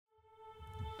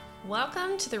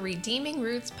Welcome to the Redeeming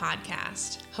Roots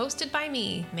podcast, hosted by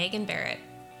me, Megan Barrett.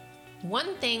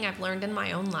 One thing I've learned in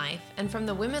my own life and from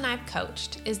the women I've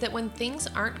coached is that when things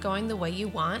aren't going the way you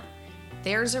want,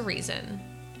 there's a reason.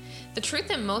 The truth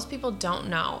that most people don't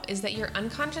know is that your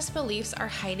unconscious beliefs are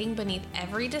hiding beneath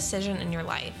every decision in your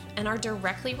life and are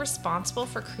directly responsible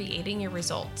for creating your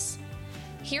results.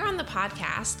 Here on the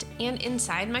podcast and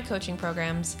inside my coaching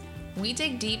programs, we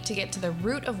dig deep to get to the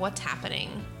root of what's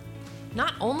happening.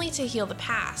 Not only to heal the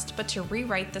past, but to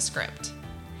rewrite the script.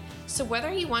 So whether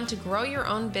you want to grow your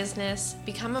own business,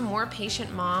 become a more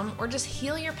patient mom, or just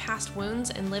heal your past wounds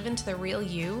and live into the real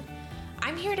you,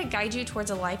 I'm here to guide you towards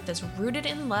a life that's rooted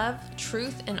in love,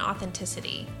 truth, and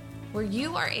authenticity, where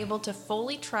you are able to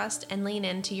fully trust and lean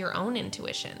into your own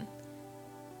intuition.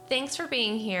 Thanks for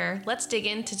being here. Let's dig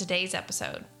into today's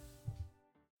episode.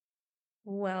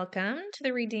 Welcome to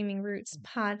the Redeeming Roots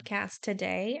podcast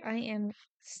today. I am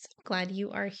so glad you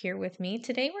are here with me.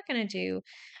 Today we're going to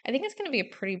I think it's going to be a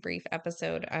pretty brief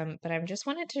episode, but I just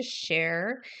wanted to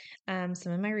share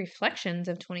some of my reflections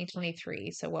of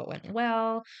 2023. So what went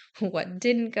well, what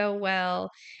didn't go well,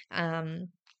 and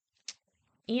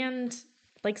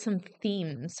like some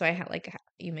themes. So I had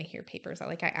you may hear papers.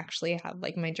 I actually have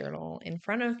my journal in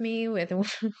front of me with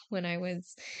when I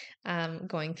was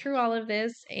going through all of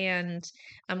this, and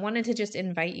I wanted to just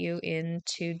invite you in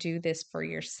to do this for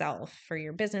yourself, for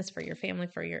your business, for your family,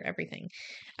 for your everything.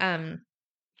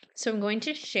 So I'm going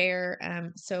to share.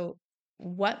 So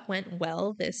what went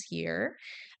well this year?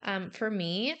 For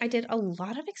me, I did a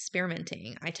lot of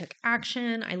experimenting. I took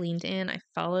action, I leaned in, I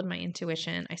followed my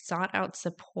intuition, I sought out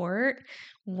support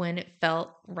when it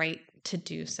felt right to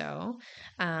do so.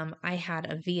 I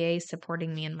had a VA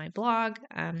supporting me in my blog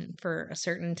for a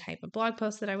certain type of blog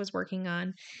post that I was working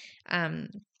on.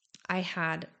 I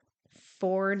had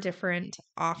 4 different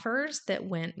offers that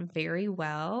went very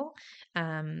well.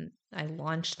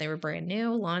 They were brand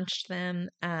new, launched them,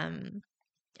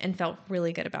 and felt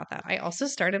really good about that. I also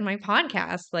started my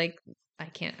podcast. I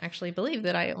can't actually believe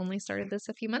that I only started this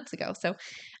a few months ago. So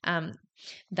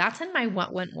that's in my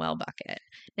what went well bucket.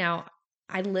 Now,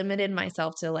 I limited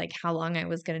myself to how long I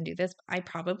was going to do this. I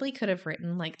probably could have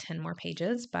written 10 more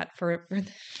pages, but for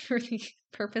the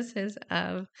purposes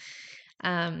of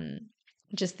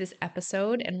just this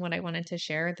episode and what I wanted to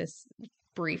share, this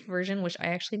brief version, which I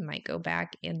actually might go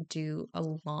back and do a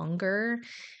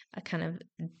kind of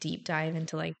deep dive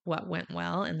into what went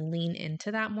well and lean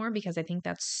into that more, because I think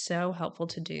that's so helpful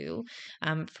to do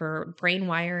for brain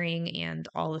wiring and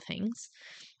all the things.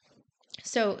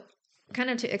 So kind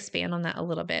of to expand on that a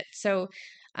little bit. So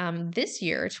this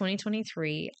year,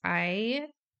 2023, I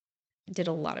did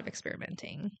a lot of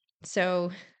experimenting.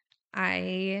 So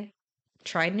I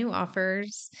tried new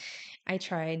offers. I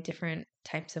tried different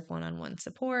types of one-on-one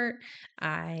support.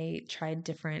 I tried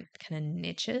different kind of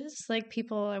niches,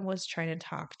 people I was trying to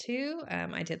talk to.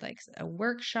 I did a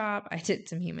workshop. I did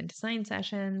some human design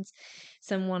sessions,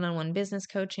 some one-on-one business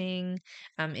coaching,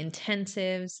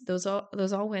 intensives. Those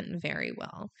all went very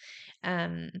well.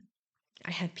 I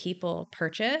had people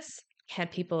purchase,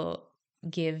 had people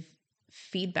give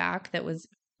feedback that was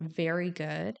very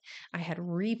good. I had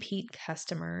repeat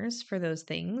customers for those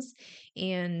things,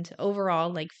 and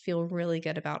overall feel really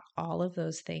good about all of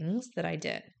those things that I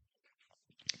did.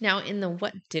 Now, in the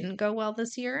what didn't go well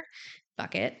this year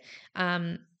bucket,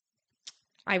 I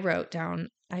wrote down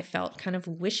I felt kind of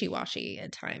wishy-washy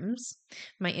at times.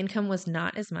 My income was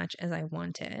not as much as I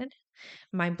wanted.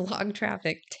 My blog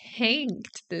traffic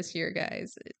tanked this year,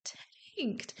 guys. It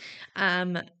tanked.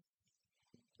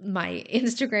 My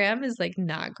Instagram is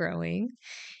not growing.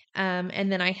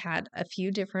 And then I had a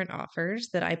few different offers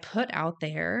that I put out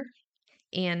there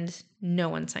and no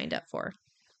one signed up for.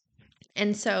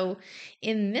 And so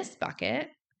in this bucket,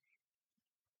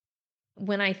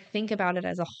 when I think about it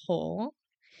as a whole,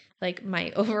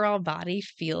 my overall body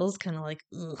feels kind of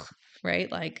ugh, right?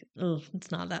 Ugh, it's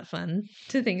not that fun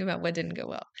to think about what didn't go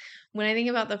well. When I think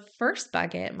about the first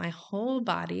bucket, my whole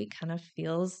body kind of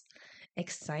feels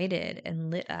excited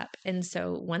and lit up. And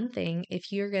so one thing,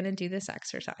 if you're going to do this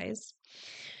exercise,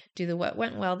 do the what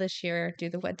went well this year, do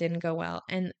the what didn't go well,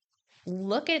 and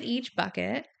look at each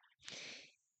bucket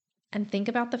and think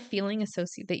about the feeling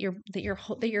that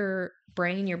your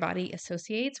brain, your body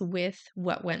associates with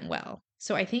what went well.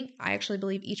 So I actually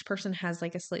believe each person has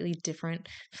a slightly different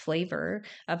flavor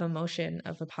of emotion,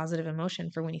 of a positive emotion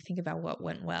for when you think about what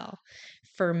went well.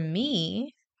 For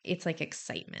me, it's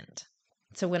excitement.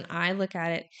 So when I look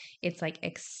at it, it's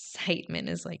excitement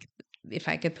is if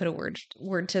I could put a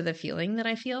word to the feeling that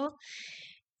I feel.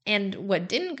 And what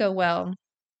didn't go well,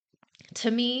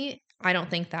 to me, I don't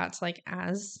think that's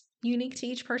as unique to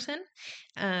each person.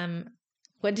 Um,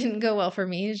 what didn't go well for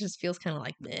me, it just feels kind of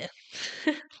like bleh.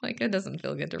 Like it doesn't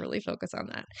feel good to really focus on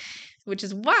that, which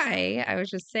is why I was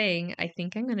just saying I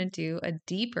think I'm going to do a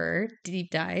deep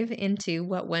dive into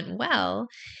what went well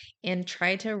and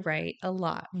try to write a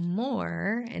lot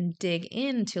more and dig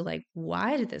into like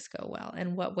why did this go well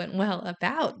and what went well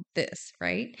about this,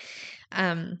 right?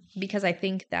 Because I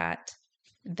think that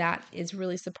that is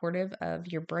really supportive of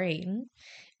your brain.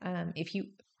 If you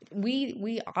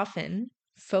we often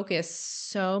focus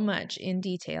so much in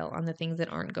detail on the things that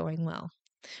aren't going well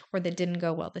or that didn't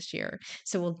go well this year.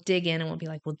 So we'll dig in and we'll be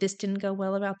like, well, this didn't go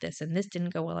well about this, and this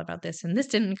didn't go well about this, and this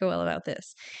didn't go well about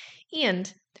this.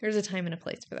 And there's a time and a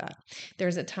place for that.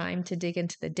 There's a time to dig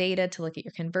into the data, to look at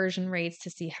your conversion rates, to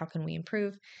see how can we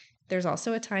improve. There's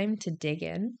also a time to dig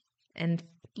in and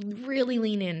really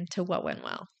lean into what went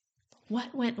well.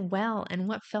 What went well and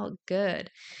what felt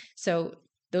good. So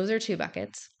those are two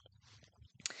buckets.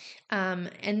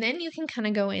 And then you can kind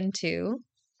of go into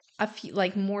a few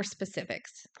like more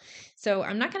specifics. So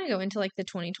I'm not going to go into like the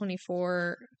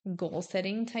 2024 goal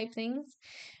setting type things,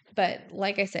 but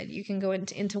like I said, you can go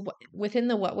into what within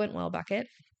the what went well bucket.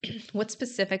 What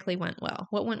specifically went well?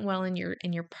 What went well in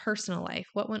your personal life?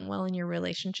 What went well in your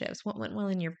relationships? What went well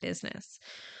in your business?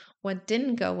 What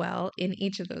didn't go well in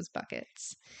each of those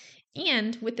buckets?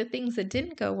 And with the things that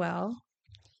didn't go well,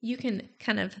 you can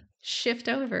kind of shift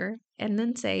over and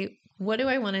then say, what do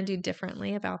I want to do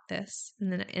differently about this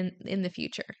in the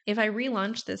future? If I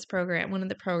relaunch this program, one of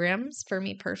the programs for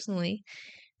me personally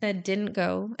that didn't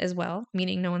go as well,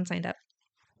 meaning no one signed up,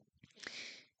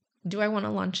 do I want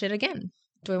to launch it again?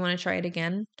 Do I want to try it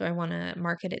again? Do I want to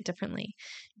market it differently?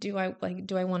 Do I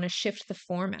want to shift the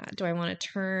format? Do I want to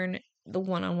turn the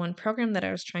one-on-one program that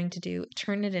I was trying to do,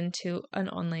 turn it into an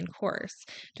online course?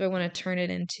 Do I want to turn it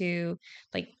into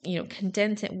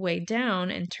condense it way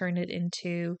down and turn it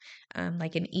into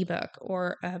like an ebook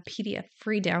or a PDF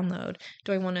free download?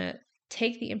 Do I want to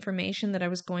take the information that I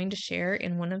was going to share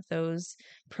in one of those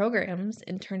programs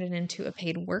and turn it into a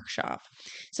paid workshop?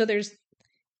 So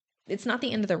it's not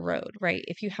the end of the road, right?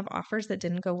 If you have offers that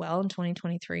didn't go well in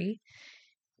 2023,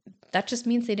 that just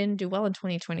means they didn't do well in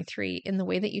 2023 in the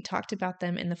way that you talked about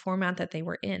them in the format that they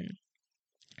were in.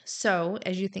 So,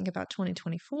 as you think about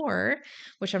 2024,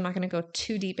 which I'm not going to go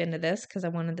too deep into this because I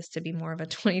wanted this to be more of a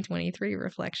 2023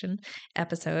 reflection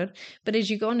episode, but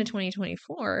as you go into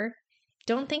 2024,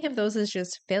 don't think of those as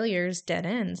just failures, dead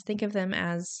ends. Think of them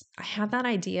as I had that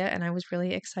idea and I was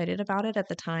really excited about it at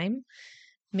the time.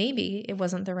 Maybe it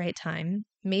wasn't the right time.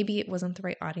 Maybe it wasn't the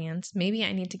right audience. Maybe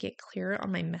I need to get clearer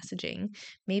on my messaging.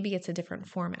 Maybe it's a different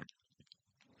format.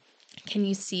 Can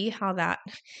you see how that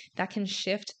can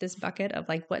shift this bucket of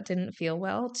like what didn't feel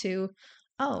well to,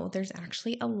 oh, there's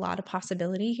actually a lot of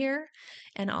possibility here,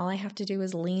 and all I have to do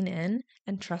is lean in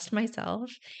and trust myself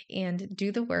and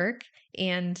do the work,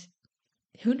 and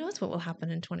who knows what will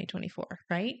happen in 2024,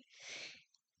 right?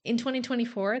 In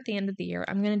 2024, at the end of the year,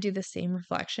 I'm going to do the same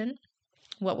reflection.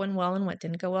 What went well and what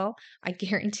didn't go well. I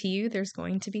guarantee you there's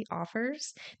going to be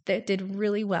offers that did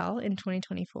really well in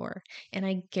 2024. And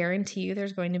I guarantee you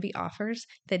there's going to be offers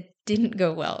that didn't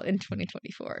go well in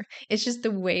 2024. It's just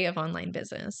the way of online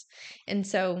business. And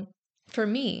so for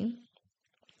me,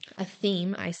 a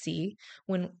theme I see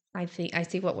when I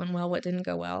see what went well, what didn't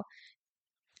go well.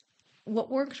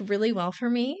 What worked really well for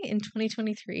me in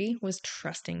 2023 was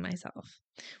trusting myself,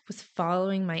 was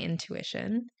following my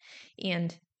intuition,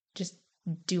 and just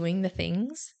doing the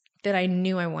things that I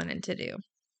knew I wanted to do.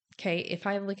 Okay, if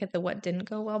I look at the what didn't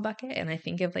go well bucket and I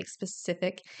think of like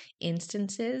specific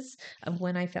instances of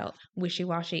when I felt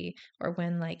wishy-washy or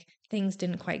when like things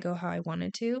didn't quite go how I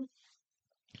wanted to,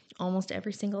 almost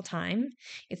every single time,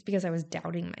 it's because I was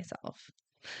doubting myself.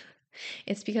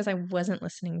 It's because I wasn't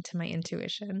listening to my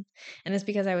intuition. And it's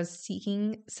because I was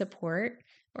seeking support,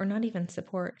 or not even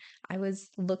support. I was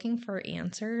looking for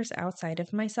answers outside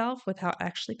of myself without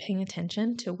actually paying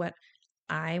attention to what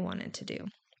I wanted to do.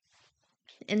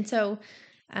 And so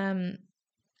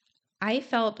I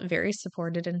felt very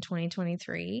supported in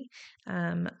 2023.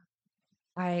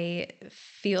 I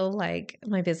feel like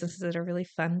my business is at a really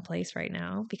fun place right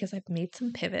now because I've made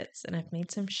some pivots and I've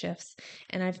made some shifts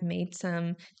and I've made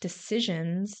some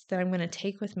decisions that I'm going to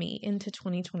take with me into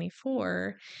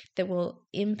 2024 that will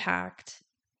impact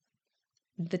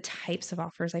the types of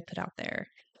offers I put out there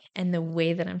and the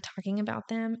way that I'm talking about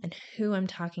them and who I'm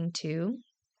talking to.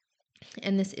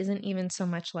 And this isn't even so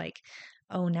much like,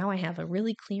 oh, now I have a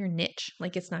really clear niche.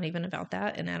 Like it's not even about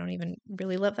that. And I don't even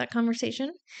really love that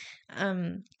conversation.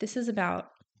 This is about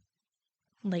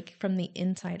like from the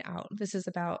inside out. This is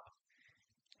about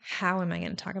how am I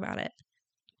going to talk about it?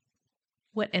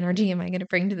 what energy am I going to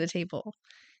bring to the table?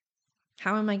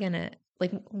 How am I going to,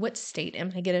 like, what state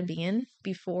am I going to be in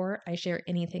before I share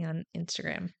anything on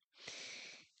Instagram?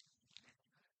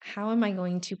 How am I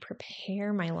going to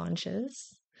prepare my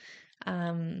launches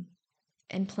and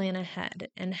plan ahead?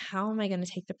 And how am I going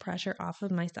to take the pressure off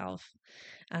of myself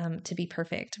to be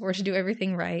perfect or to do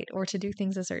everything right or to do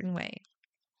things a certain way?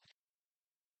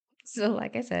 So,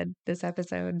 like I said, this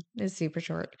episode is super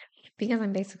short because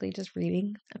I'm basically just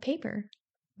reading a paper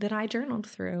that I journaled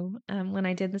through when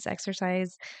I did this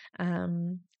exercise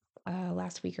um,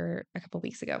 last week or a couple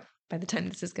weeks ago, by the time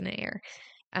this is going to air.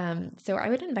 So, I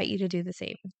would invite you to do the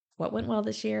same. What went well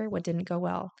this year? What didn't go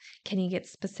well? Can you get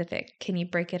specific? Can you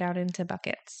break it out into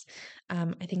buckets?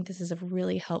 I think this is a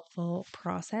really helpful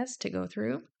process to go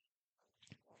through.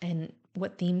 And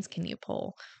what themes can you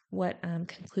pull? What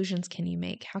conclusions can you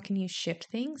make? How can you shift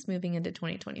things moving into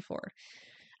 2024?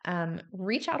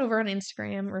 Reach out over on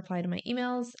Instagram, reply to my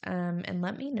emails, and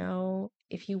let me know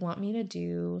if you want me to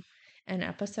do an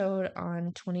episode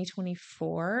on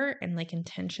 2024 and like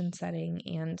intention setting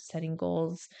and setting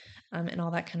goals and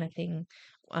all that kind of thing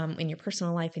in your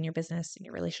personal life, in your business, in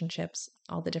your relationships,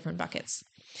 all the different buckets.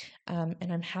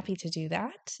 And I'm happy to do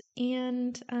that.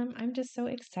 And I'm just so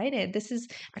excited. This is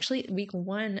actually week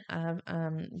 1 of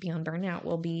Beyond Burnout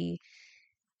will be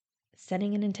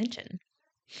setting an intention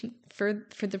for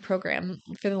the program,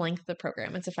 for the length of the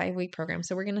program. It's a 5-week program.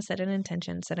 So we're going to set an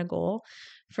intention, set a goal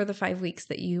for the 5 weeks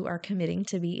that you are committing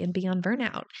to be in Beyond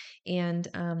Burnout. And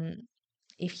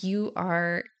if you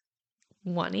are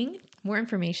wanting more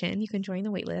information, you can join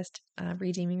the waitlist,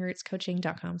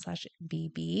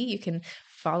 redeemingrootscoaching.com/BB. You can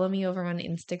follow me over on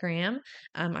Instagram.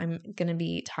 I'm going to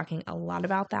be talking a lot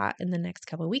about that in the next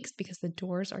couple of weeks because the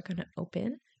doors are going to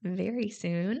open very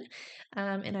soon.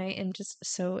 And I am just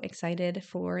so excited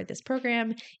for this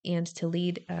program and to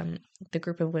lead the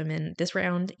group of women this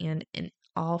round and in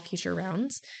all future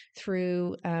rounds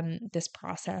through this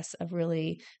process of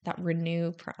really that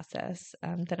renew process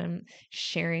that I'm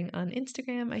sharing on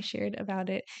Instagram. I shared about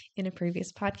it in a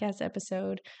previous podcast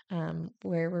episode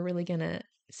where we're really going to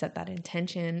set that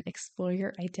intention, explore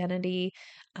your identity,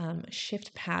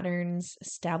 shift patterns,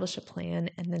 establish a plan,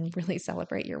 and then really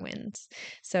celebrate your wins.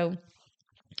 So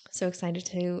excited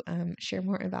to share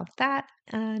more about that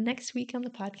next week on the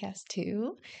podcast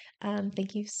too.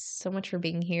 Thank you so much for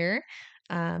being here.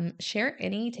 Share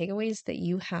any takeaways that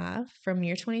you have from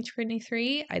your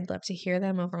 2023. I'd love to hear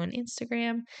them over on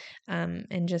Instagram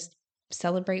and just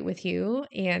celebrate with you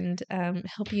and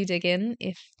help you dig in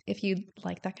if you'd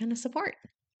like that kind of support.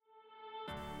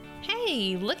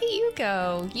 Hey, look at you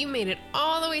go. You made it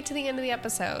all the way to the end of the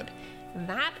episode.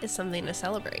 That is something to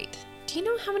celebrate. Do you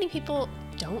know how many people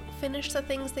don't finish the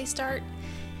things they start?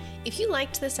 If you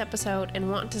liked this episode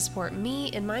and want to support me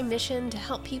in my mission to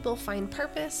help people find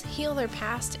purpose, heal their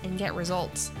past, and get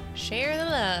results, share the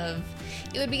love.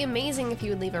 It would be amazing if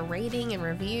you would leave a rating and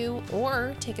review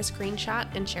or take a screenshot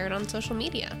and share it on social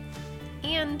media.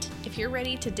 And if you're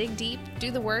ready to dig deep, do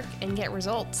the work, and get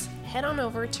results, head on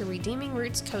over to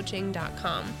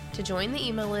redeemingrootscoaching.com to join the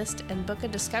email list and book a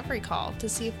discovery call to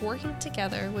see if working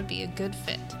together would be a good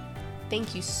fit.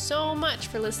 Thank you so much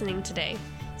for listening today.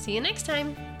 See you next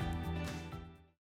time.